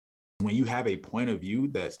when you have a point of view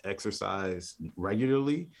that's exercised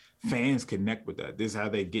regularly, fans connect with that. This is how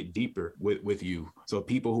they get deeper with you. So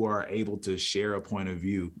people who are able to share a point of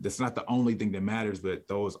view, that's not the only thing that matters, but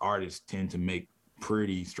those artists tend to make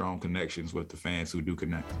pretty strong connections with the fans who do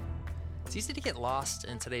connect. It's easy to get lost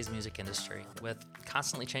in today's music industry with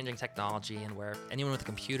constantly changing technology and where anyone with a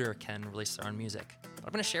computer can release their own music. But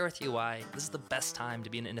I'm going to share with you why this is the best time to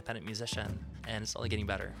be an independent musician, and it's only getting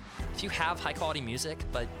better. If you have high quality music,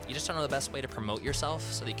 but you just don't know the best way to promote yourself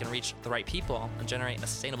so that you can reach the right people and generate a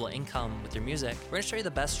sustainable income with your music, we're going to show you the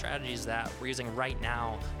best strategies that we're using right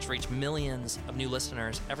now to reach millions of new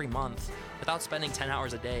listeners every month without spending 10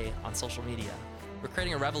 hours a day on social media. We're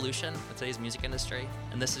creating a revolution in today's music industry,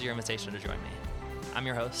 and this is your invitation to join me. I'm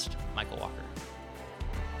your host, Michael Walker.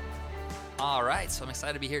 All right, so I'm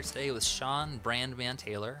excited to be here today with Sean Brandman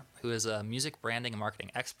Taylor, who is a music branding and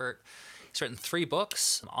marketing expert. He's written 3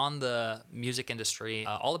 books on the music industry,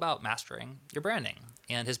 all about mastering your branding.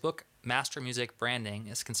 And his book, Master Music Branding,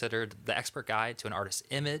 is considered the expert guide to an artist's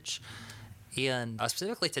image. And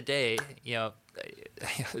specifically today,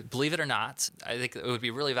 believe it or not, I think it would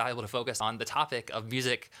be really valuable to focus on the topic of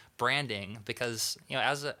music branding because,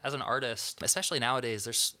 as an artist, especially nowadays,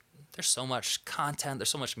 there's so much content, there's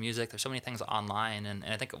so much music, there's so many things online. And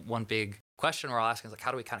I think one big question we're all asking is like,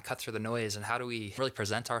 how do we kind of cut through the noise and how do we really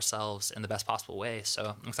present ourselves in the best possible way?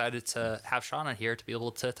 So I'm excited to have Sean on here to be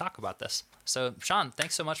able to talk about this. So Sean,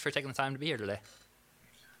 thanks so much for taking the time to be here today.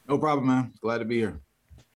 No problem, man. Glad to be here.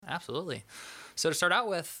 Absolutely. So to start out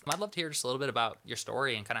with, I'd love to hear just a little bit about your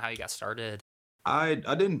story and kind of how you got started. I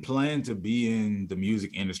didn't plan to be in the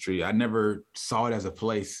music industry. I never saw it as a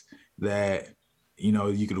place that,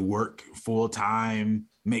 you could work full time,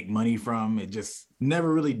 make money from. It just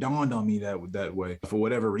never really dawned on me that way. For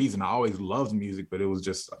whatever reason, I always loved music, but it was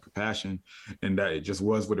just like a passion and that it just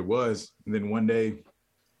was what it was. And then one day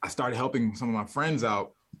I started helping some of my friends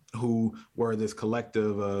out who were this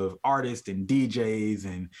collective of artists and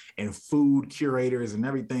DJs and food curators, and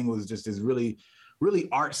everything was just this really, really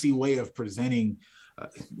artsy way of presenting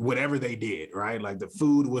whatever they did, right? Like the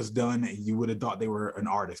food was done, you would have thought they were an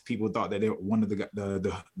artist. People thought that one of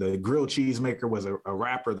the grilled cheese maker was a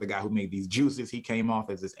rapper, the guy who made these juices. He came off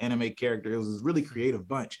as this anime character. It was this really creative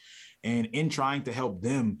bunch. And in trying to help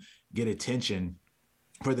them get attention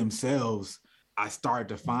for themselves, I started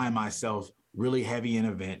to find myself really heavy in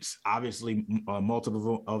events. Obviously,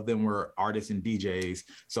 multiple of them were artists and DJs.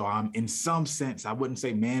 So I'm in some sense, I wouldn't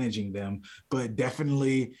say managing them, but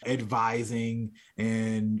definitely advising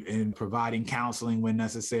and providing counseling when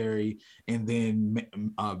necessary. And then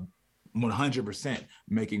 100%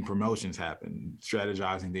 making promotions happen,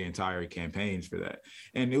 strategizing the entire campaigns for that.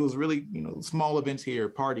 And it was really, small events here,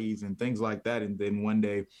 parties and things like that. And then one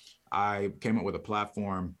day I came up with a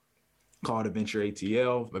platform called Adventure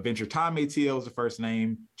ATL. Adventure Time ATL was the first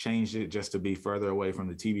name, changed it just to be further away from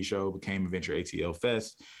the TV show, became Adventure ATL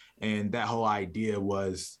Fest. And that whole idea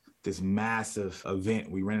was this massive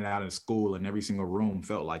event. We rented out in school and every single room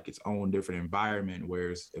felt like its own different environment,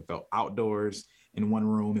 whereas it felt outdoors. In one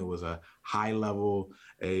room, it was a high level,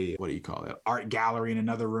 art gallery. In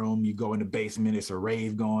another room, you go in the basement, it's a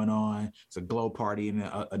rave going on. It's a glow party in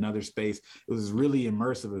another space. It was this really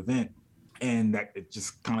immersive event. And that it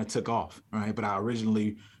just kind of took off, right? But I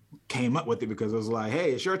originally came up with it because it was like,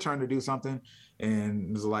 hey, it's your turn to do something. And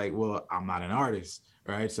it was like, well, I'm not an artist,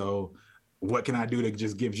 right? So what can I do that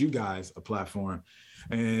just gives you guys a platform?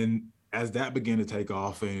 And as that began to take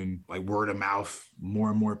off and like word of mouth, more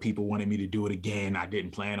and more people wanted me to do it again. I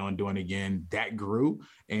didn't plan on doing it again. That grew.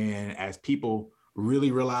 And as people really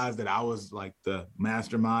realized that I was like the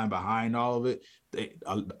mastermind behind all of it,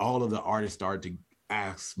 all of the artists started to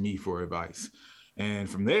ask me for advice. And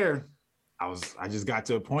from there, I just got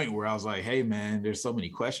to a point where I was like, hey man, there's so many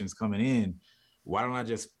questions coming in. Why don't I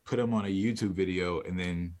just put them on a YouTube video and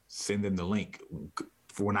then send them the link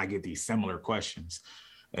for when I get these similar questions?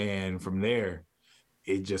 And from there,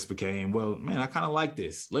 it just became, well, man, I kind of like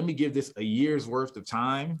this. Let me give this a year's worth of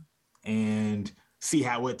time and see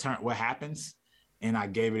what happens. And I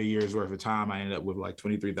gave it a year's worth of time. I ended up with like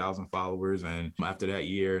 23,000 followers. And after that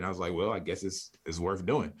year, and I was like, well, I guess it's worth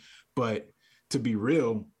doing. But to be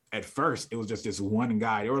real, at first, it was just this one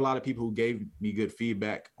guy. There were a lot of people who gave me good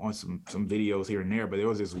feedback on some videos here and there, but there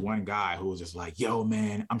was this one guy who was just like, yo,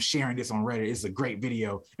 man, I'm sharing this on Reddit. It's a great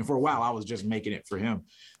video. And for a while, I was just making it for him,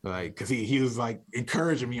 like, because he was like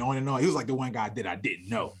encouraging me on and on. He was like the one guy that I didn't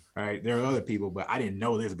know, right? There are other people, but I didn't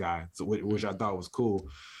know this guy, which I thought was cool.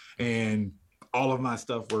 And all of my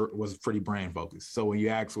stuff was pretty brand focused. So when you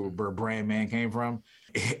ask where Brand Man came from,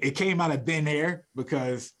 it came out of thin air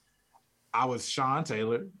because I was Sean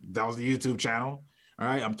Taylor. That was the YouTube channel. All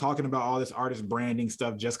right. I'm talking about all this artist branding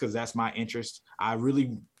stuff just because that's my interest. I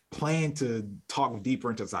really plan to talk deeper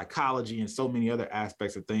into psychology and so many other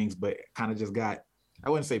aspects of things, but kind of just got, I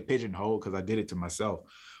wouldn't say pigeonholed because I did it to myself,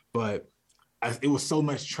 but it was so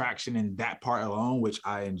much traction in that part alone, which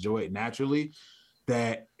I enjoyed naturally,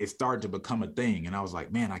 that it started to become a thing. And I was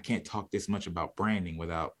like, man, I can't talk this much about branding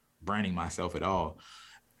without branding myself at all.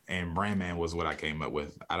 And Brandman was what I came up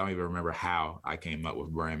with. I don't even remember how I came up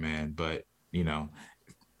with Brandman, but you know,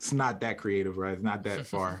 it's not that creative, right? It's not that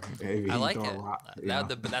far. I like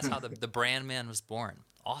it. That's how the brand man was born.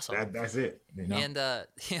 Awesome. That's it. You know?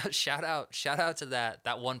 And shout out to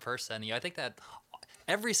that one person. I think that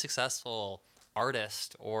every successful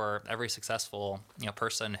artist or every successful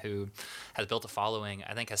person who has built a following,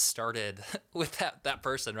 I think, has started with that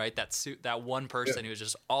person, right? That one person who's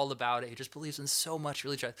just all about it. Who just believes in so much.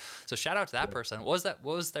 Really tries. So shout out to that person. What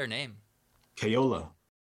was their name? Kayola.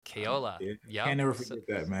 Yeah. Can't never forget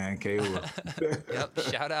that, man. Kayola. Yep.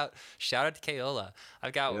 Shout out to Kayola.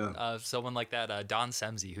 I've got someone like that, Don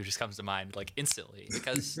Semsey, who just comes to mind like instantly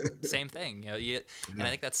because same thing. And I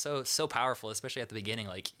think that's so powerful, especially at the beginning.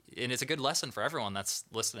 Like, and it's a good lesson for everyone that's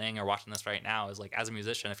listening or watching this right now. Is like, as a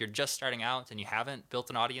musician, if you're just starting out and you haven't built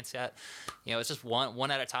an audience yet, it's just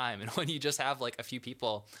one at a time. And when you just have like a few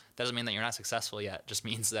people, that doesn't mean that you're not successful yet. It just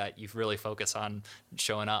means that you've really focused on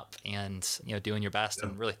showing up and doing your best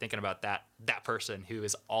and really thinking about that person who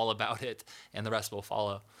is all about it, and the rest will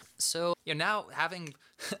follow. So now having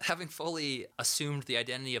fully assumed the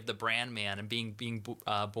identity of the brand man and being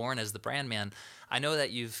born as the brand man, I know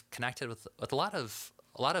that you've connected with a lot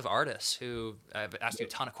of artists who have asked you a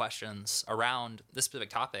ton of questions around this specific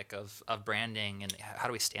topic of branding and how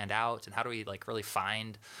do we stand out and how do we like really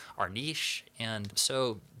find our niche. And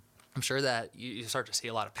so I'm sure that you start to see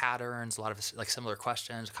a lot of patterns, a lot of like similar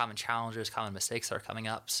questions, common challenges, common mistakes that are coming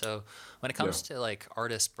up. So when it comes to like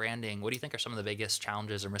artist branding, what do you think are some of the biggest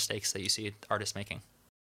challenges or mistakes that you see artists making?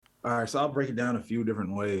 All right, so I'll break it down a few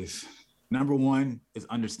different ways. Number one is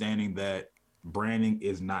understanding that branding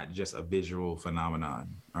is not just a visual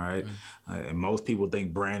phenomenon. All right. And most people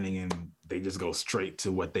think branding and they just go straight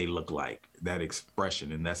to what they look like, that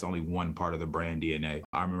expression. And that's only one part of the brand DNA.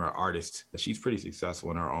 I remember an artist, she's pretty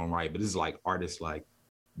successful in her own right, but this is like artists, like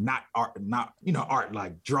not art, art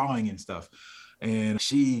like drawing and stuff. And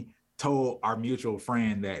she told our mutual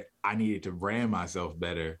friend that I needed to brand myself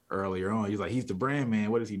better earlier on. He's like, he's the brand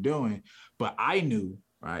man. What is he doing? But I knew,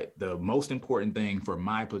 right, the most important thing for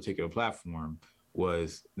my particular platform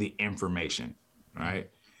was the information, right?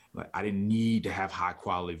 Like I didn't need to have high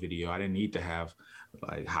quality video. I didn't need to have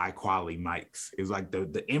like high quality mics. It was like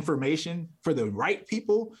the information for the right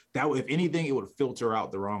people that if anything, it would filter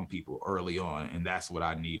out the wrong people early on. And that's what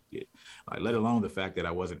I needed. Like, let alone the fact that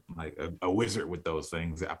I wasn't like a wizard with those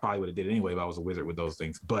things. I probably would have did it anyway if I was a wizard with those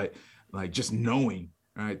things. But like just knowing,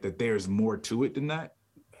 right, that there's more to it than that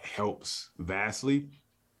helps vastly.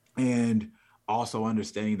 And also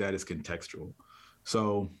understanding that it's contextual.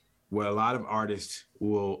 So what a lot of artists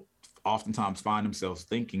will oftentimes find themselves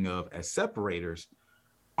thinking of as separators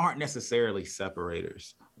aren't necessarily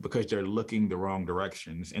separators because they're looking the wrong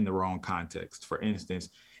directions in the wrong context. For instance,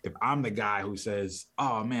 if I'm the guy who says,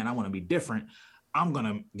 oh man, I want to be different, I'm going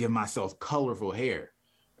to give myself colorful hair,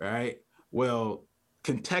 right? Well,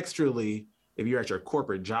 contextually, if you're at your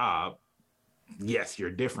corporate job, yes, you're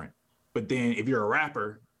different. But then if you're a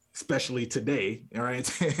rapper, especially today, all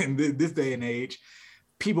right, in this day and age,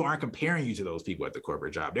 people aren't comparing you to those people at the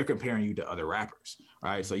corporate job. They're comparing you to other rappers,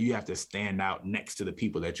 right? So you have to stand out next to the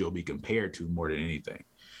people that you'll be compared to more than anything.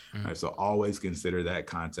 Right? So always consider that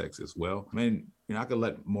context as well. I mean, I could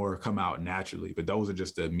let more come out naturally, but those are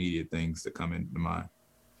just the immediate things that come into mind.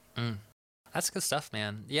 That's good stuff,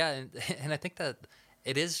 man. Yeah, and I think that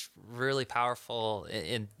it is really powerful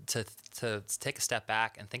to take a step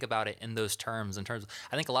back and think about it in those terms.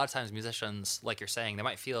 I think a lot of times musicians, like you're saying, they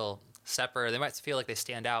might feel separate. They might feel like they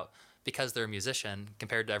stand out because they're a musician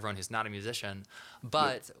compared to everyone who's not a musician.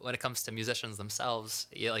 But when it comes to musicians themselves,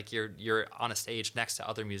 you're on a stage next to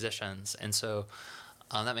other musicians, and so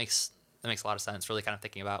that makes a lot of sense. Really, kind of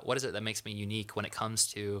thinking about what is it that makes me unique when it comes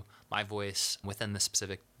to my voice within this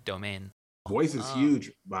specific domain. Voice is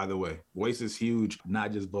huge, by the way. Voice is huge,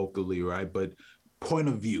 not just vocally, right? But point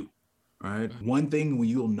of view, right? One thing when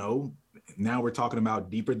you'll know, now we're talking about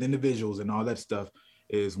deeper than the visuals and all that stuff,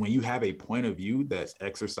 is when you have a point of view that's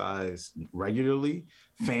exercised regularly,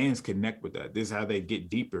 fans connect with that. This is how they get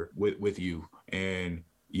deeper with you. And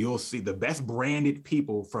you'll see the best branded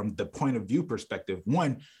people from the point of view perspective.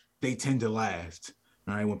 One, they tend to last,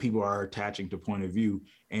 right? When people are attaching to point of view,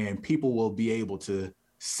 and people will be able to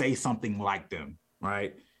say something like them,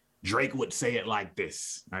 right? Drake would say it like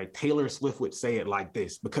this, right? Taylor Swift would say it like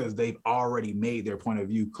this, because they've already made their point of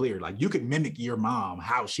view clear. Like, you could mimic your mom,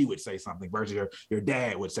 how she would say something, versus your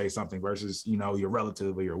dad would say something, versus, you know, your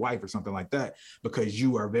relative or your wife or something like that, because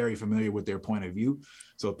you are very familiar with their point of view.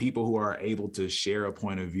 So people who are able to share a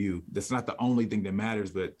point of view, that's not the only thing that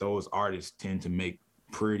matters, but those artists tend to make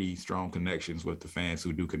pretty strong connections with the fans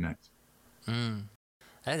who do connect.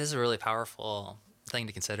 That is a really powerful thing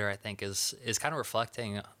to consider, I think, is kind of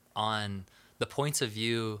reflecting on the points of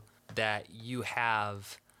view that you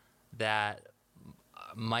have that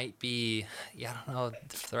might be, I don't know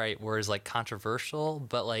if the right word is like controversial,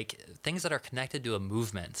 but like things that are connected to a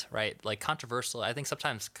movement, right? Like controversial, I think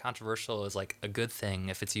sometimes controversial is like a good thing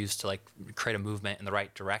if it's used to like create a movement in the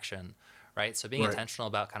right direction, right? So being intentional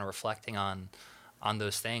about kind of reflecting on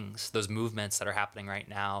those things, those movements that are happening right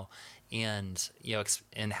now, and, you know,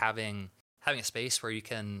 and having a space where you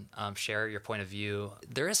can share your point of view.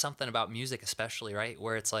 There is something about music, especially, right,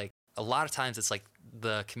 where it's like a lot of times it's like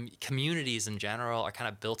the communities in general are kind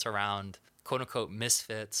of built around quote unquote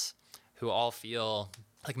misfits who all feel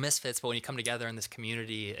like misfits. But when you come together in this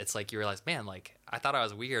community, it's like you realize, man, like I thought I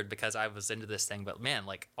was weird because I was into this thing, but man,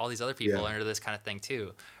 like all these other people are into this kind of thing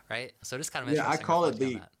too, right? So just kind of interesting.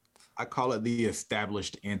 I call it the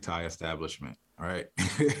established anti-establishment, right?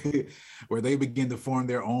 Where they begin to form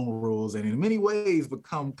their own rules and in many ways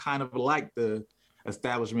become kind of like the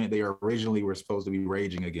establishment they originally were supposed to be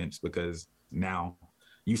raging against, because now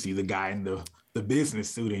you see the guy in the business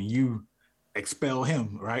suit and you expel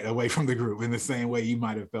him right away from the group in the same way you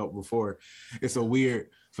might have felt before. It's a weird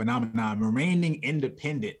phenomenon. Remaining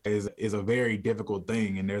independent is a very difficult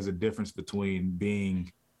thing, and there's a difference between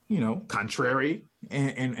being, you know, contrary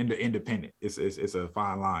and the independent. It's a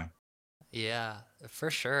fine line. Yeah,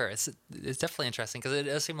 for sure. It's definitely interesting because it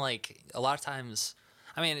does seem like a lot of times,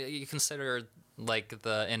 I mean, you consider like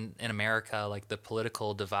in America, like the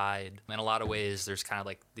political divide. In a lot of ways, there's kind of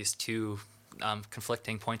like these two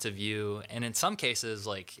conflicting points of view, and in some cases,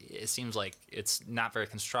 like it seems like it's not very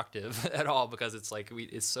constructive at all, because it's like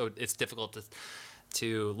it's difficult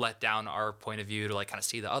to let down our point of view to like kind of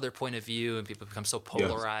see the other point of view, and people become so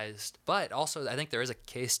polarized. Yes. But also, I think there is a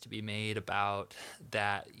case to be made about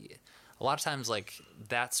that. A lot of times, like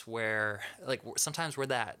that's where, like sometimes where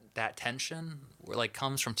that tension where like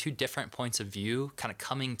comes from two different points of view kind of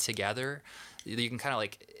coming together. You can kind of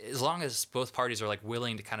like, as long as both parties are like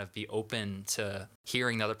willing to kind of be open to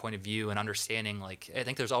hearing the other point of view and understanding, like I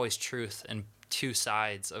think there's always truth in two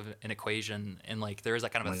sides of an equation, and like there is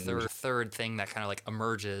like kind of a third thing that kind of like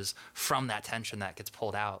emerges from that tension that gets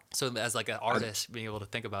pulled out. So as like an artist, being able to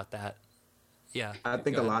think about that. Yeah, I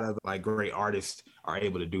think a lot of like great artists are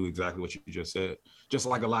able to do exactly what you just said. Just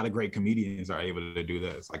like a lot of great comedians are able to do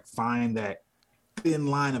that. It's like find that thin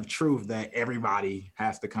line of truth that everybody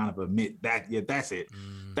has to kind of admit that, yeah, that's it.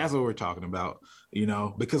 That's what we're talking about, you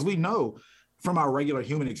know, because we know from our regular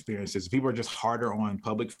human experiences, people are just harder on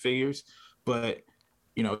public figures. But,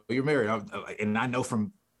 you know, you're married. And I know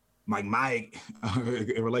from like my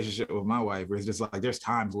relationship with my wife, where it's just like there's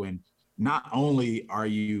times when not only are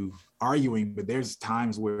you arguing, but there's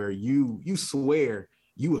times where you swear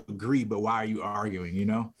you agree, but why are you arguing? You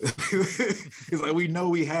know, it's like we know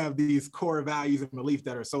we have these core values and beliefs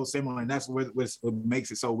that are so similar, and that's what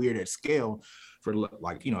makes it so weird at scale for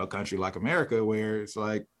like, you know, a country like America, where it's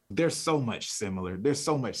like there's so much similar. There's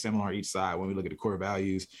so much similar on each side when we look at the core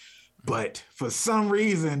values, but for some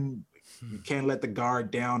reason you can't let the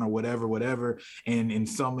guard down or whatever. And in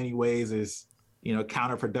so many ways is, you know,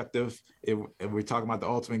 counterproductive if we're talking about the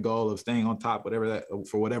ultimate goal of staying on top,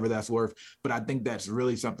 for whatever that's worth. But I think that's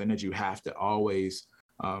really something that you have to always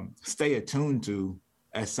stay attuned to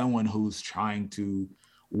as someone who's trying to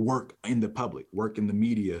work in the public, work in the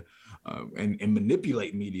media, and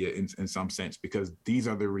manipulate media in some sense, because these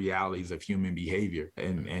are the realities of human behavior,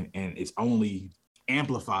 and it's only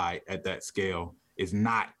amplified at that scale. Is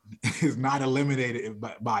not eliminated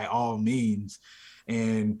by all means.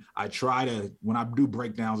 And I try to, when I do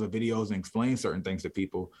breakdowns of videos and explain certain things to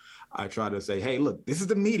people, I try to say, hey, look, this is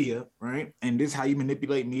the media, right? And this is how you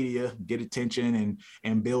manipulate media, get attention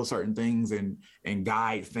and build certain things and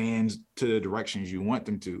guide fans to the directions you want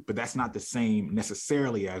them to. But that's not the same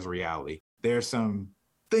necessarily as reality. There's some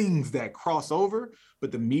things that cross over,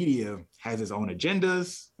 but the media has its own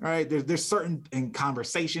agendas, right? There's certain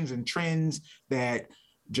conversations and trends that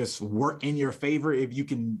just work in your favor if you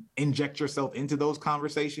can inject yourself into those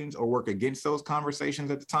conversations, or work against those conversations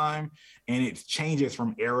at the time. And it changes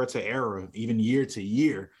from era to era, even year to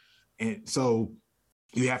year. And so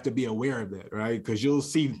you have to be aware of that, right? Because you'll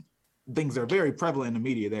see things are very prevalent in the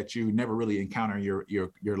media that you never really encounter in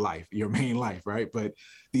your life, your main life, right? But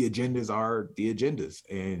the agendas are the agendas.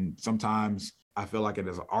 And sometimes I feel like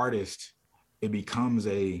as an artist, it becomes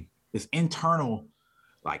this internal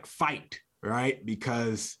like fight, right?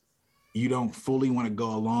 Because you don't fully want to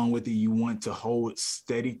go along with it. You want to hold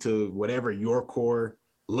steady to whatever your core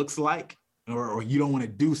looks like, or you don't want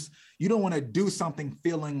to do something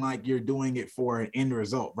feeling like you're doing it for an end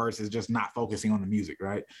result versus just not focusing on the music,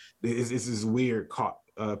 right? It's this weird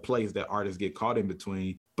place that artists get caught in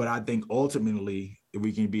between. But I think ultimately, if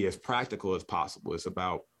we can be as practical as possible, it's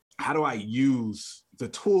about how do I use the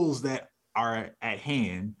tools that are at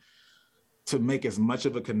hand to make as much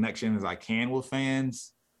of a connection as I can with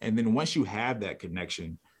fans. And then once you have that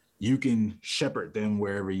connection, you can shepherd them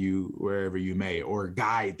wherever you may, or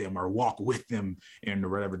guide them or walk with them in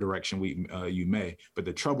whatever direction you may. But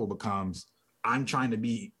the trouble becomes, I'm trying to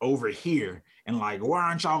be over here and like, why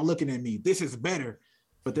aren't y'all looking at me? This is better.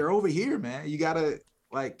 But they're over here, man. You got to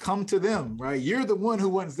like come to them, right? You're the one who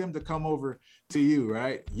wants them to come over to you,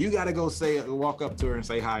 right? You got to go walk up to her and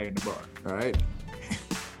say hi in the bar, all right?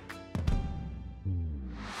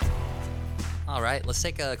 All right, let's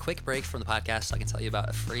take a quick break from the podcast so I can tell you about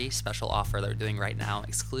a free special offer that we're doing right now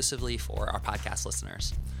exclusively for our podcast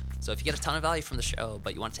listeners. So if you get a ton of value from the show,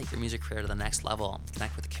 but you want to take your music career to the next level,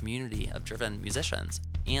 connect with a community of driven musicians,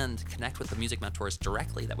 and connect with the music mentors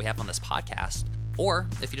directly that we have on this podcast, or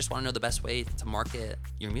if you just want to know the best way to market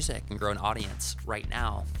your music and grow an audience right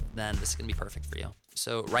now, then this is going to be perfect for you.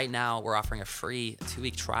 So right now, we're offering a free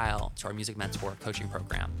 2-week trial to our Music Mentor coaching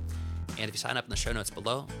program. And if you sign up in the show notes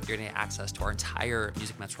below, you're going to get access to our entire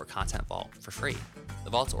Music Mentor content vault for free. The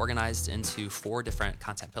vault's organized into 4 different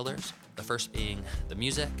content pillars. The first being the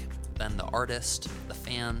music, then the artist, the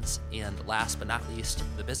fans, and last but not least,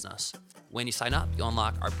 the business. When you sign up, you'll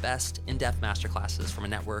unlock our best in-depth masterclasses from a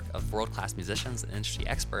network of world-class musicians and industry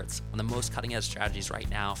experts on the most cutting-edge strategies right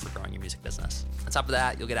now for growing your music business. On top of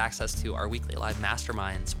that, you'll get access to our weekly live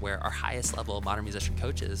masterminds where our highest level modern musician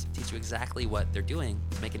coaches teach you exactly what they're doing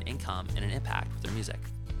to make an income and an impact with their music.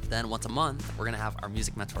 Then once a month, we're going to have our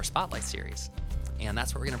Music Mentor Spotlight series. And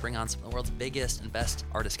that's where we're going to bring on some of the world's biggest and best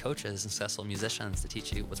artist coaches and successful musicians to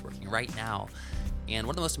teach you what's working right now. And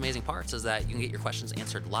one of the most amazing parts is that you can get your questions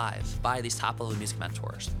answered live by these top-level music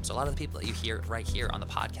mentors. So a lot of the people that you hear right here on the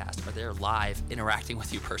podcast are there live interacting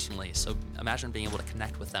with you personally. So imagine being able to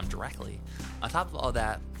connect with them directly. On top of all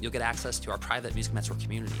that, you'll get access to our private Music Mentor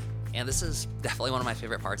community. And this is definitely one of my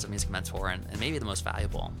favorite parts of Music Mentor, and maybe the most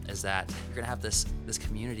valuable, is that you're going to have this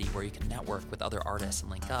community where you can network with other artists and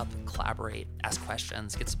link up, collaborate, ask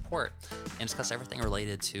questions, get support, and discuss everything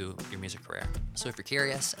related to your music career. So if you're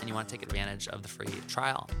curious and you want to take advantage of the free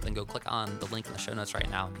trial, then go click on the link in the show notes right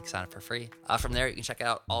now and you can sign up for free. From there, you can check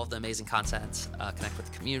out all of the amazing content, connect with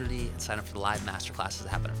the community, and sign up for the live masterclasses that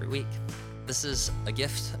happen every week. This is a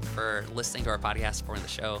gift for listening to our podcast, supporting the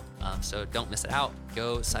show, so don't miss it out.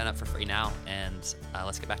 Go sign up for free now, and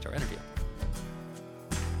let's get back to our interview.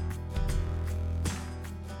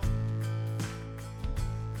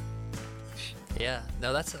 Yeah,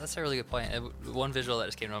 no, that's a really good point. One visual that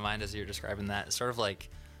just came to my mind as you're describing that is sort of like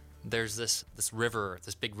there's this river,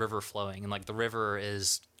 this big river flowing, and like the river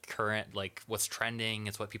is current, like what's trending,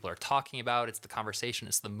 it's what people are talking about, it's the conversation,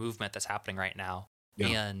 it's the movement that's happening right now. Yeah.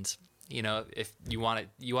 And you know, if you want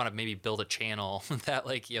to maybe build a channel that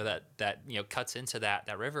like, you know, that you know, cuts into that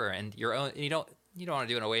river, and your own, you don't want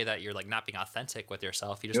to do it in a way that you're like not being authentic with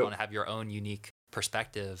yourself. You just want to have your own unique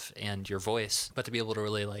perspective and your voice, but to be able to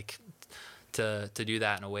really like to do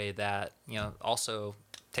that in a way that, you know, also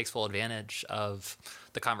takes full advantage of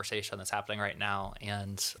the conversation that's happening right now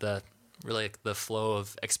and the flow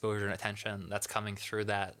of exposure and attention that's coming through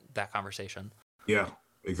that conversation. Yeah,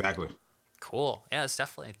 exactly. Cool. Yeah, it's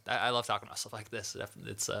definitely, I love talking about stuff like this.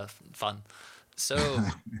 It's fun. So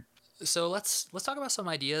let's talk about some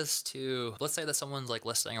ideas to, let's say that someone's like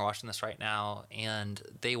listening or watching this right now and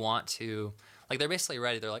they want to, like, they're basically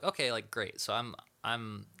ready. They're like, okay, like, great. So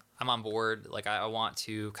I'm on board. Like, I want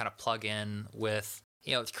to kind of plug in with,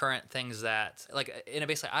 you know, current things that, like, and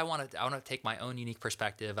basically I want to take my own unique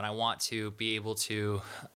perspective, and I want to be able to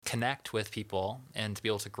connect with people and to be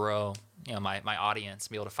able to grow, you know, my audience,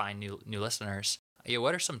 be able to find new listeners. You know,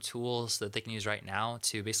 what are some tools that they can use right now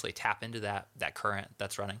to basically tap into that current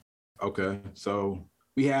that's running? Okay, so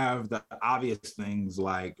we have the obvious things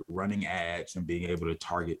like running ads and being able to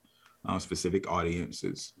target specific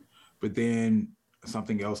audiences, but then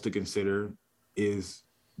something else to consider is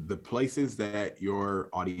the places that your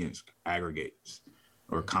audience aggregates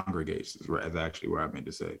or congregates is actually what I meant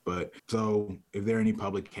to say. But so if there are any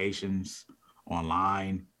publications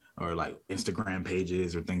online, or like Instagram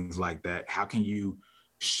pages or things like that, how can you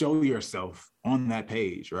show yourself on that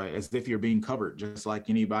page, right? As if you're being covered, just like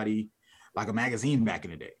anybody, like a magazine back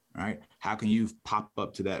in the day, right? How can you pop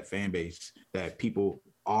up to that fan base that people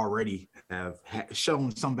already have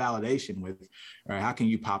shown some validation with, right? How can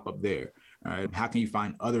you pop up there? Right? How can you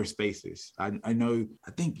find other spaces? I know,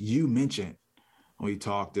 I think you mentioned when we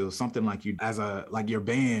talked, it was something like you, as a, like your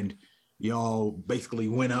band, y'all basically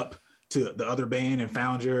went up to the other band and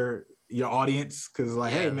found your audience, because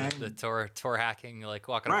like, Yeah, hey man, the tour hacking, like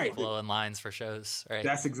walking up right, people in lines for shows, right?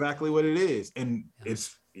 that's exactly what it is. And Yeah.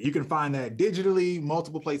 it's, you can find that digitally,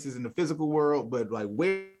 multiple places in the physical world, but like,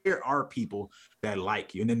 where are people that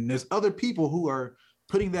like you? And then there's other people who are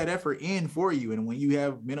putting that effort in for you. And when you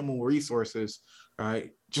have minimal resources,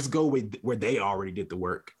 right, just go with where they already did the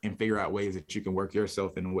work and figure out ways that you can work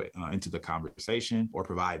yourself into the conversation or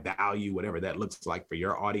provide value, whatever that looks like for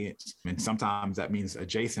your audience. And sometimes that means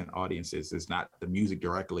adjacent audiences. It's not the music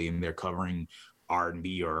directly, and they're covering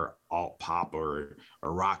R&B or alt pop or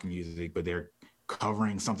rock music, but they're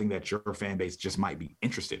covering something that your fan base just might be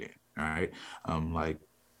interested in. All right. Like,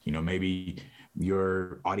 you know, maybe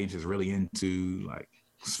your audience is really into like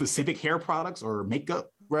specific hair products or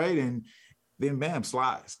makeup, right? And then bam,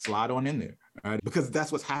 slide on in there, right? Because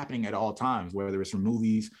that's what's happening at all times, whether it's from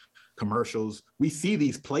movies, commercials. We see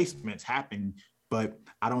these placements happen, but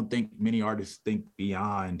I don't think many artists think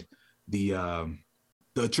beyond the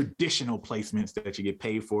traditional placements that you get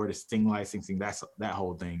paid for, the sting licensing, that's that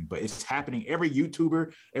whole thing. But it's happening. Every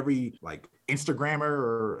YouTuber, every like Instagrammer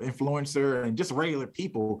or influencer, and just regular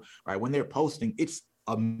people, right? When they're posting, it's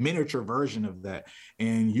a miniature version of that.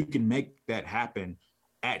 And you can make that happen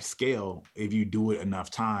at scale if you do it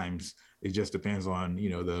enough times. It just depends on, you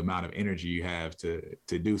know, the amount of energy you have to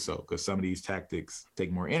do so. Because some of these tactics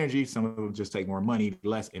take more energy, some of them just take more money,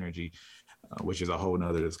 less energy, which is a whole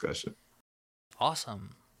nother discussion. Awesome.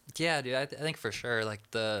 Yeah, dude, I think for sure, like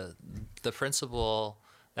the principle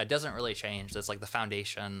that doesn't really change, that's like the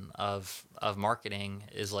foundation of marketing,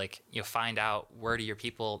 is like, you know, find out where do your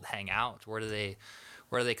people hang out, where do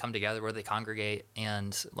they come together, where do they congregate.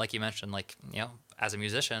 And like you mentioned, like, you know, as a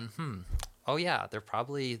musician, oh yeah, they're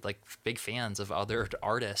probably like big fans of other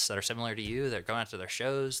artists that are similar to you. They're going out to their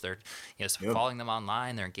shows, they're, you know, following them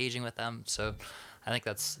online, they're engaging with them. So I think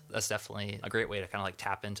that's definitely a great way to kind of like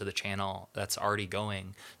tap into the channel that's already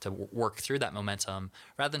going, to work through that momentum,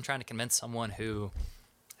 rather than trying to convince someone who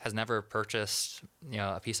has never purchased, you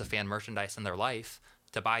know, a piece of fan merchandise in their life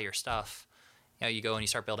to buy your stuff. You know, you go and you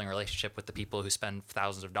start building a relationship with the people who spend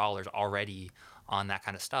thousands of dollars already on that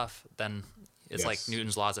kind of stuff. Then it's like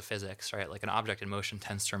Newton's laws of physics, right? Like an object in motion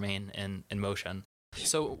tends to remain in motion.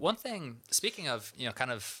 So one thing, speaking of, you know,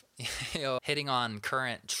 kind of, you know, hitting on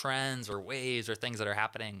current trends or waves or things that are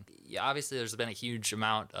happening, obviously there's been a huge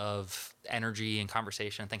amount of energy and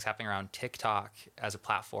conversation, things happening around TikTok as a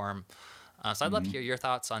platform. So I'd love to hear your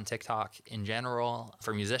thoughts on TikTok in general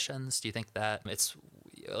for musicians. Do you think that it's,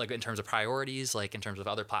 like, in terms of priorities, like in terms of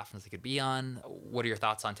other platforms they could be on? What are your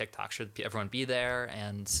thoughts on TikTok? Should everyone be there?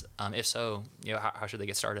 And if so, you know, how should they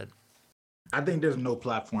get started? I think there's no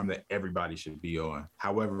platform that everybody should be on.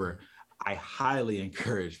 However, I highly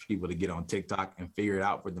encourage people to get on TikTok and figure it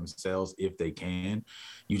out for themselves if they can.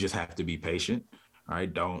 You just have to be patient. All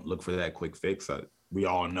right. Don't look for that quick fix. We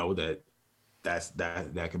all know that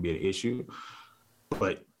that can be an issue.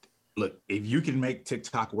 But look, if you can make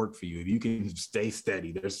TikTok work for you, if you can stay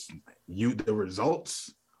steady, the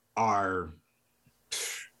results are,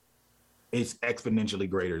 it's exponentially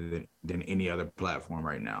greater than any other platform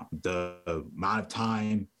right now. The amount of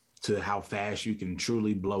time to how fast you can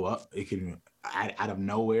truly blow up, it can out of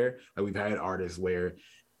nowhere. Like, we've had artists where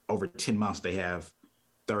over 10 months they have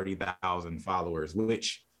 30,000 followers,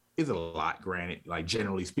 which is a lot, granted, like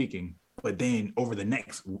generally speaking. But then over the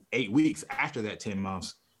next 8 weeks after that 10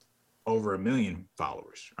 months, over 1 million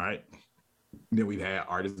followers, right? Then we've had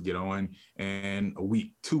artists get on and a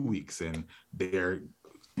week, 2 weeks, and they're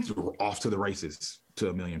off to the races to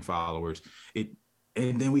 1 million followers.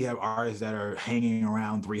 And then we have artists that are hanging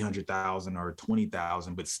around 300,000 or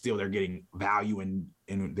 20,000, but still they're getting value, and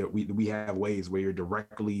that we have ways where you're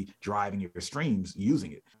directly driving your streams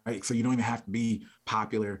using it, right? So you don't even have to be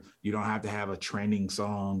popular. You don't have to have a trending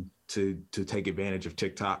song to take advantage of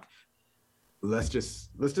TikTok. Let's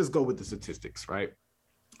just go with the statistics, right?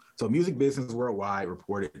 So Music Business Worldwide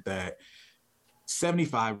reported that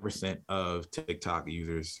 75% of TikTok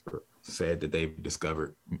users said that they've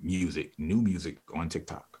discovered new music on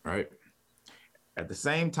TikTok, right? At the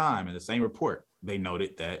same time, in the same report, they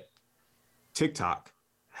noted that TikTok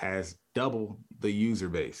has double the user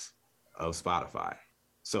base of Spotify.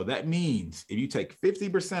 So that means if you take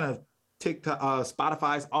 50% of TikTok,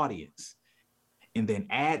 Spotify's audience, and then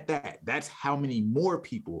add that, that's how many more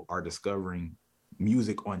people are discovering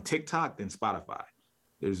music on TikTok than Spotify.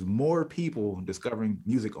 There's more people discovering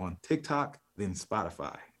music on TikTok than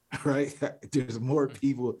Spotify, right? There's more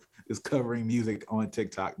people discovering music on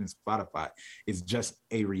TikTok than Spotify. It's just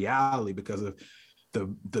a reality because of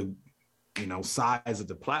the size of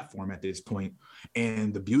the platform at this point.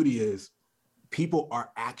 And the beauty is people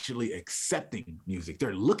are actually accepting music.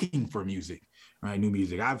 They're looking for music, right? New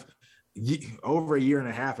music. Over a year and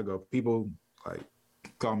a half ago, people like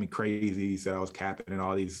called me crazy, said I was capping and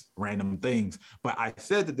all these random things. But I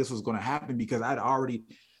said that this was going to happen because I'd already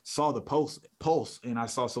saw the pulse, and I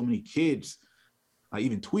saw so many kids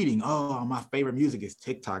even tweeting, oh, my favorite music is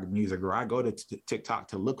TikTok music, or I go to TikTok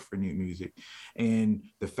to look for new music. And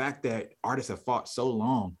the fact that artists have fought so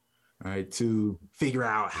long, right, to figure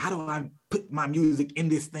out how do I put my music in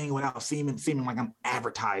this thing without seeming like I'm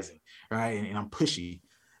advertising, right, and I'm pushy.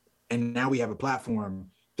 And now we have a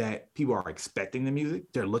platform that people are expecting the music.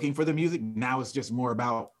 They're looking for the music. Now it's just more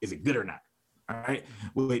about, is it good or not? All right.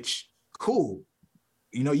 Which, cool.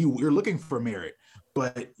 You're looking for merit,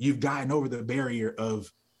 but you've gotten over the barrier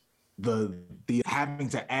of the having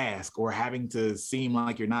to ask or having to seem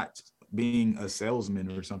like you're not being a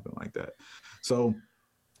salesman or something like that. So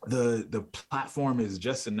the platform is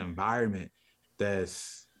just an environment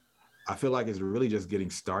that's, I feel like, is really just getting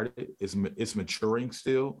started. It's maturing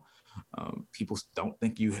still. People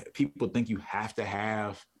think you have to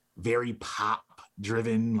have very pop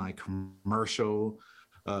driven, like commercial,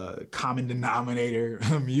 common denominator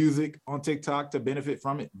music on TikTok to benefit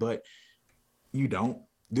from it, but you don't.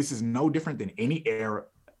 This is no different than any era,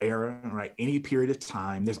 right? Any period of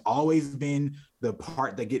time. There's always been the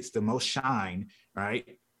part that gets the most shine,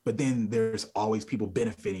 right? But then there's always people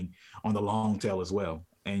benefiting on the long tail as well.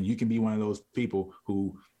 And you can be one of those people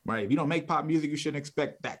who, right, if you don't make pop music, you shouldn't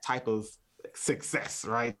expect that type of success,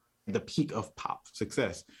 right? The peak of pop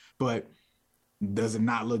success. But does it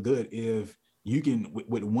not look good if you can,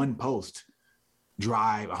 with one post,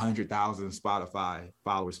 drive 100,000 Spotify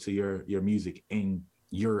followers to your music, and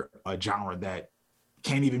you're a genre that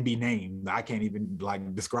can't even be named? I can't even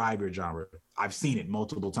describe your genre. I've seen it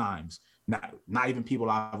multiple times. Not even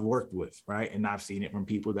people I've worked with, right? And I've seen it from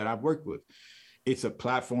people that I've worked with. It's a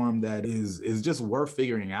platform that is just worth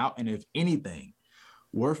figuring out. And if anything,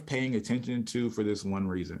 worth paying attention to for this one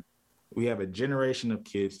reason. We have a generation of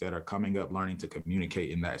kids that are coming up learning to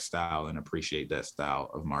communicate in that style and appreciate that style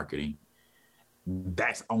of marketing.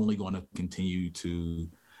 That's only going to continue to,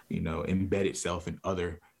 embed itself in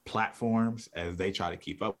other platforms as they try to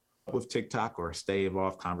keep up with TikTok or stave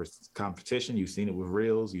off competition. You've seen it with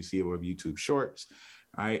Reels, you see it with YouTube Shorts,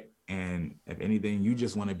 right? And if anything, you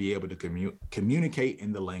just want to be able to communicate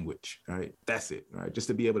in the language, right? That's it, right? Just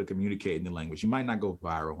to be able to communicate in the language. You might not go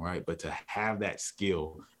viral, right? But to have that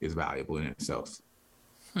skill is valuable in itself.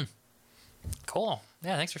 Cool.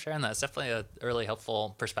 Yeah, thanks for sharing that. It's definitely a really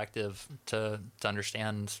helpful perspective to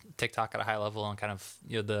understand TikTok at a high level and kind of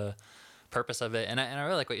the purpose of it. And I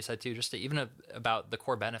really like what you said too, just even about the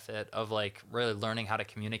core benefit of really learning how to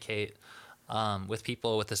communicate with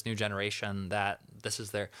people, with this new generation, that this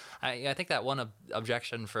is their. I think that one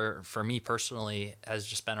objection for me personally has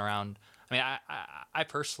just been around. I mean, I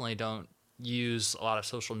personally don't use a lot of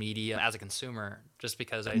social media as a consumer, just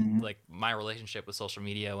because my relationship with social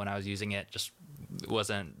media when I was using it just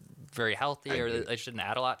wasn't very healthy, or I just didn't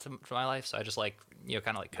add a lot to my life. So I just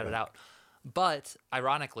cut it out. But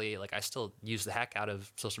ironically, I still use the heck out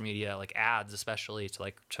of social media, ads, especially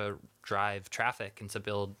to drive traffic and to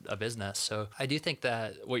build a business. So I do think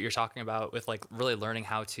that what you're talking about with really learning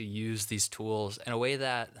how to use these tools in a way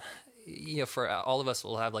that, for all of us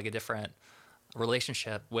will have a different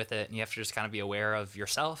relationship with it, and you have to just kind of be aware of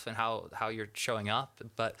yourself and how you're showing up.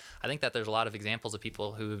 But I think that there's a lot of examples of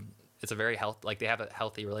people who it's a very they have a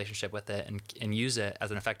healthy relationship with it and use it as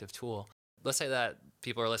an effective tool. Let's say that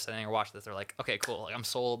people are listening or watching this, they're like, okay, cool, I'm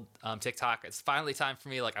sold. TikTok, it's finally time for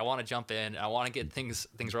me. I want to jump in. I want to get things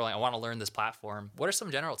rolling. I want to learn this platform. What are some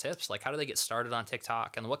general tips? How do they get started on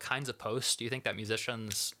TikTok, and what kinds of posts do you think that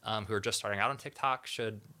musicians who are just starting out on TikTok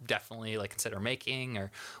should definitely consider making, or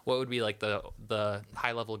what would be the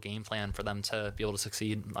high level game plan for them to be able to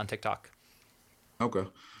succeed on TikTok? Okay,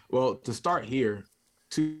 well, to start here,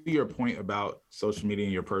 to your point about social media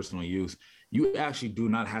and your personal use, you actually do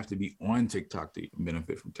not have to be on TikTok to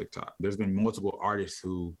benefit from TikTok. There's been multiple artists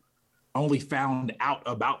who only found out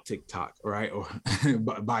about TikTok, right? Or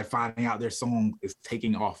by finding out their song is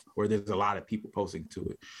taking off, or there's a lot of people posting to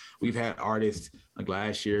it. We've had artists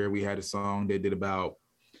last year, we had a song that did about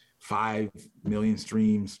 5 million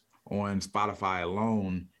streams on Spotify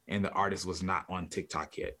alone, and the artist was not on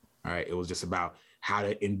TikTok yet. All right. It was just about how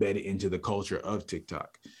to embed it into the culture of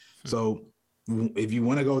TikTok. So if you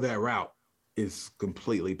want to go that route, it's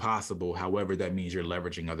completely possible. However, that means you're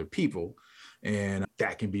leveraging other people, and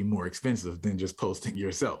that can be more expensive than just posting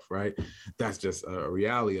yourself, right? That's just a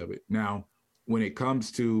reality of it. Now, when it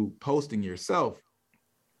comes to posting yourself,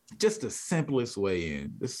 just the simplest way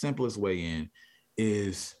in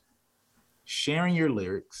is sharing your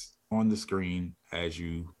lyrics on the screen as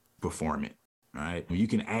you perform it. All right. You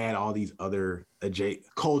can add all these other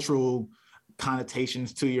cultural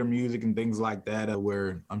connotations to your music and things like that,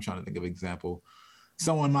 where I'm trying to think of an example.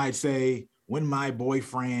 Someone might say, when my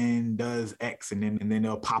boyfriend does X, and then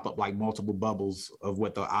they'll pop up like multiple bubbles of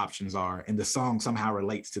what the options are, and the song somehow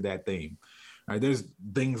relates to that theme. All right, there's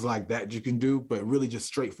things like that you can do, but really just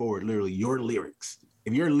straightforward, literally your lyrics.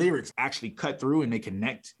 If your lyrics actually cut through and they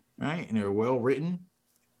connect, right, and they're well written,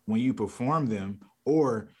 when you perform them,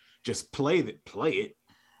 or just play it,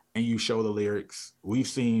 and you show the lyrics, we've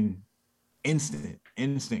seen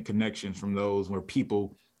instant connections from those where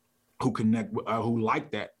people who connect, who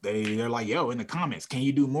like that, they're like, yo, in the comments, can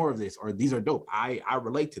you do more of this? Or these are dope. I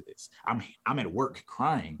relate to this. I'm at work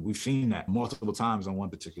crying. We've seen that multiple times on one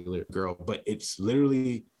particular girl, but it's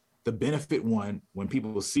literally the benefit one, when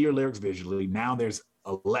people see your lyrics visually, now there's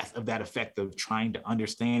a less of that effect of trying to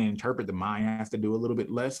understand and interpret. The mind has to do a little bit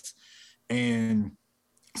less. And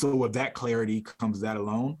so with that clarity comes that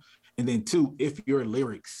alone. And then two, if your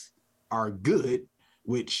lyrics are good,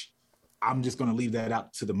 which I'm just going to leave that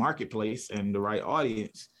out to the marketplace and the right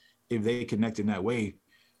audience, if they connect in that way,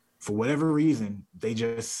 for whatever reason, they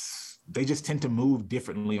just tend to move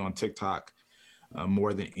differently on TikTok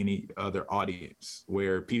more than any other audience,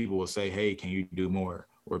 where people will say, hey, can you do more?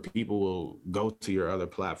 Or people will go to your other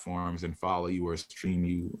platforms and follow you or stream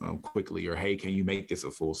you quickly, or, hey, can you make this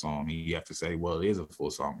a full song? And you have to say, well, it is a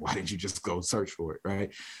full song. Why didn't you just go search for it,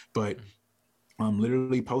 right? But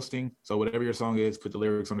literally posting. So whatever your song is, put the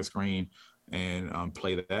lyrics on the screen and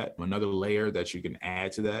play that. Another layer that you can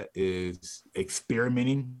add to that is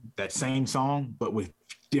experimenting that same song, but with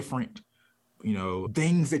different,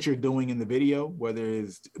 things that you're doing in the video, whether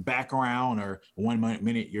it's background or 1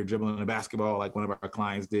 minute you're dribbling a basketball like one of our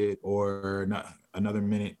clients did, or another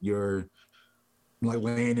minute you're like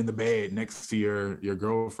laying in the bed next to your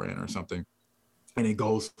girlfriend or something. And it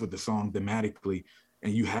goes with the song thematically.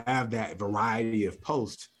 And you have that variety of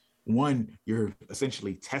posts. One, you're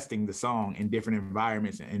essentially testing the song in different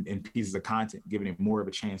environments and pieces of content, giving it more of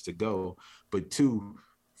a chance to go. But two,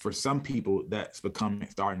 for some people, that's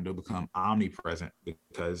starting to become omnipresent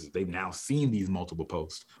because they've now seen these multiple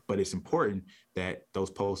posts. But it's important that those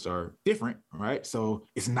posts are different, right? So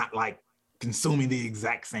it's not like consuming the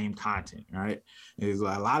exact same content, right? It's a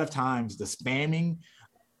lot of times the spamming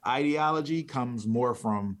ideology comes more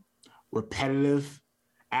from repetitive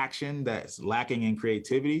action that's lacking in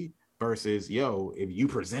creativity versus, if you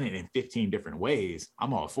present it in 15 different ways,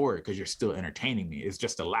 I'm all for it because you're still entertaining me. It's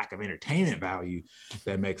just a lack of entertainment value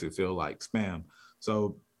that makes it feel like spam.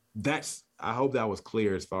 So I hope that was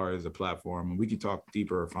clear as far as the platform. And we can talk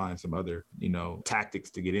deeper or find some other, tactics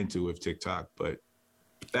to get into with TikTok. But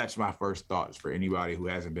that's my first thoughts for anybody who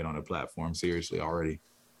hasn't been on the platform seriously already.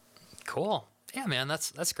 Cool. Yeah, man,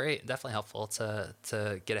 that's great. Definitely helpful to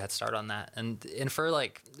get a head start on that. And for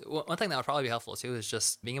like one thing that would probably be helpful too is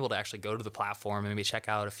just being able to actually go to the platform and maybe check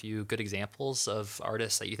out a few good examples of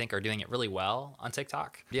artists that you think are doing it really well on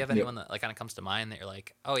TikTok. Do you have anyone that like kind of comes to mind that you're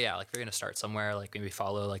like, oh yeah, like if you're gonna start somewhere, like maybe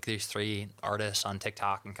follow like these 3 artists on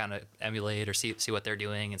TikTok and kind of emulate or see what they're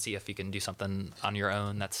doing and see if you can do something on your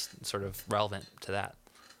own that's sort of relevant to that.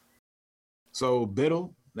 So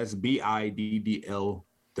Biddle, that's BIDDL,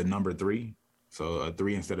 the number 3. So a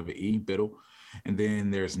 3 instead of an E, Biddle. And then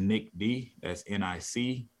there's Nick D, that's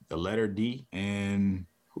NIC, the letter D. And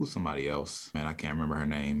who's somebody else? Man, I can't remember her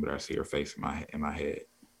name, but I see her face in my head.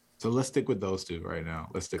 So let's stick with those 2 right now.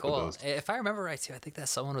 Let's stick with those 2. If I remember right too, I think that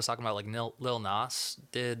someone was talking about like Lil Nas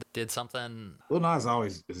did something. Lil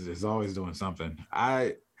Nas is always doing something.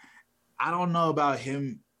 I don't know about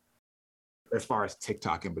him as far as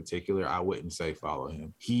TikTok in particular. I wouldn't say follow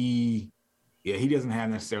him. He doesn't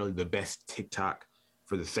have necessarily the best TikTok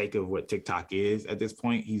for the sake of what TikTok is at this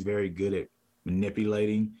point. He's very good at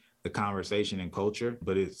manipulating the conversation and culture,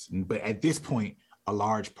 but at this point, a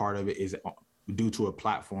large part of it is due to a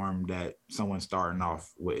platform that someone starting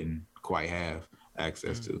off wouldn't quite have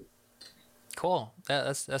access to. Cool.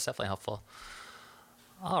 That's definitely helpful.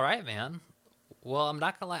 All right, man. Well, I'm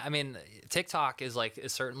not gonna lie. I mean, TikTok is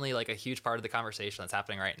certainly like a huge part of the conversation that's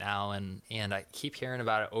happening right now, and I keep hearing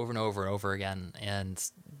about it over and over and over again. And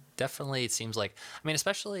definitely it seems like, I mean,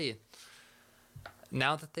 especially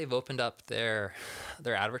now that they've opened up their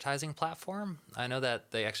advertising platform. I know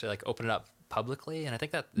that they actually like open it up publicly, and I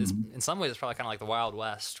think that is, in some ways, it's probably kind of like the Wild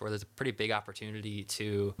West, where there's a pretty big opportunity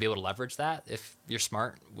to be able to leverage that if you're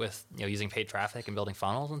smart with, you know, using paid traffic and building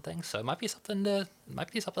funnels and things. So it might be something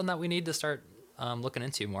that we need to start looking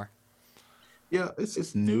into more. Yeah,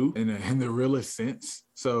 it's new in the realest sense.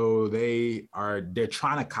 So they're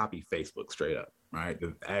trying to copy Facebook straight up, right?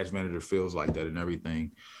 The Ads Manager feels like that and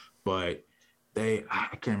everything, but I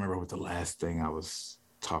can't remember what the last thing I was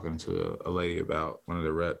talking to a lady about, one of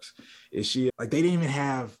the reps, is she like, they didn't even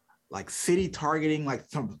have like city targeting, like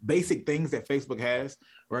some basic things that Facebook has,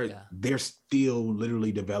 right? Yeah. They're still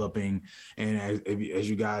literally developing. And as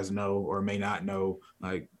you guys know, or may not know,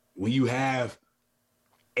 like when you have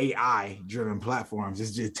AI driven platforms,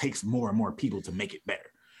 it just takes more and more people to make it better,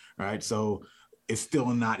 right? So it's still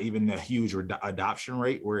not even a huge adoption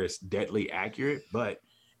rate where it's deadly accurate, but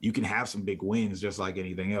you can have some big wins just like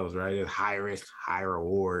anything else, right? It's high risk, high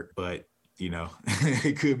reward, but you know,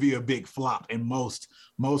 it could be a big flop. And most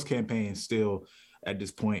campaigns still at this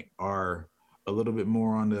point are a little bit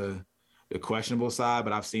more on the questionable side,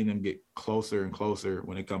 but I've seen them get closer and closer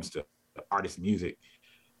when it comes to artist music,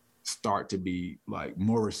 start to be like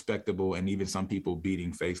more respectable, and even some people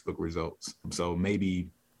beating Facebook results. So maybe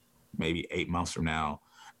 8 months from now,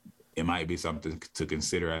 it might be something to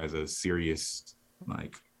consider as a serious,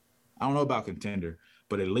 like, I don't know about contender,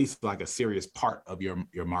 but at least like a serious part of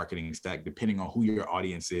your marketing stack, depending on who your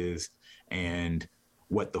audience is and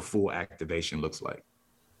what the full activation looks like.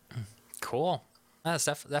 Cool. That's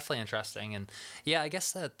definitely interesting. And yeah, I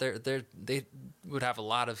guess that they would have a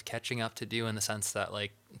lot of catching up to do, in the sense that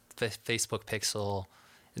like Facebook Pixel,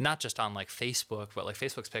 not just on like Facebook, but like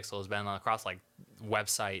Facebook's Pixel has been across like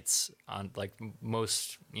websites on like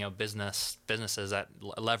most, you know, businesses that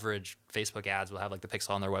leverage Facebook ads will have like the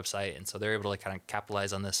Pixel on their website. And so they're able to like kind of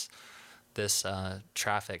capitalize on this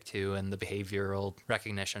traffic too, and the behavioral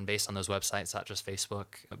recognition based on those websites, not just Facebook.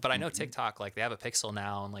 But I know TikTok, like they have a Pixel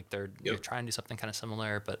now, and like they're trying to do something kind of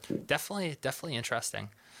similar, but definitely interesting.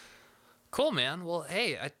 Cool, man. Well,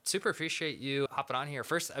 hey, I super appreciate you hopping on here.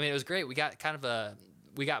 First, I mean, it was great. We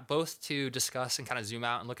got both to discuss and kind of zoom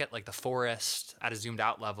out and look at like the forest at a zoomed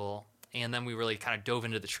out level. And then we really kind of dove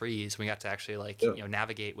into the trees. We got to actually like, you know,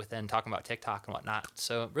 navigate within talking about TikTok and whatnot.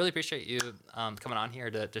 So really appreciate you coming on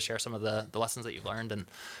here to share some of the lessons that you've learned. And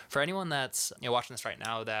for anyone that's, you know, watching this right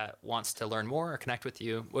now that wants to learn more or connect with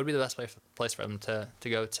you, what would be the best place for them to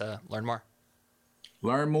go to learn more?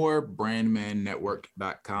 Learn more,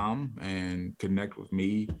 brandmannetwork.com, and connect with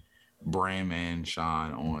me, Brandman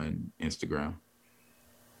Sean, on Instagram.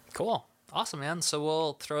 Cool. Awesome, man. So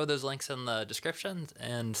we'll throw those links in the description,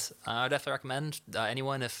 and I definitely recommend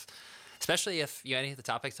anyone, especially if any of the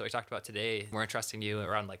topics that we talked about today were interesting to you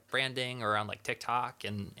around like branding or around like TikTok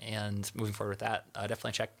and moving forward with that,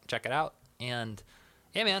 definitely check it out. And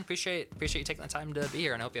yeah, man, appreciate you taking the time to be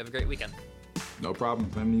here, and I hope you have a great weekend. No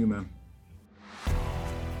problem. Same to you, man.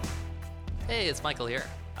 Hey, it's Michael here.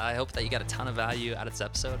 I hope that you got a ton of value out of this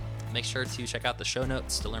episode. Make sure to check out the show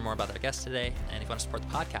notes to learn more about our guest today. And if you want to support the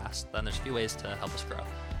podcast, then there's a few ways to help us grow.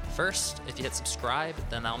 First, if you hit subscribe,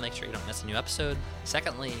 then that'll make sure you don't miss a new episode.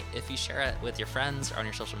 Secondly, if you share it with your friends or on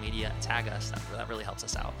your social media, tag us. That really helps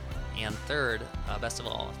us out. And third, best of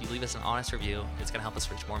all, if you leave us an honest review, it's going to help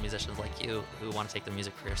us reach more musicians like you who want to take their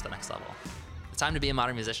music careers to the next level. The time to be a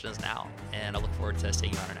modern musician is now, and I look forward to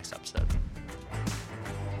seeing you on our next episode.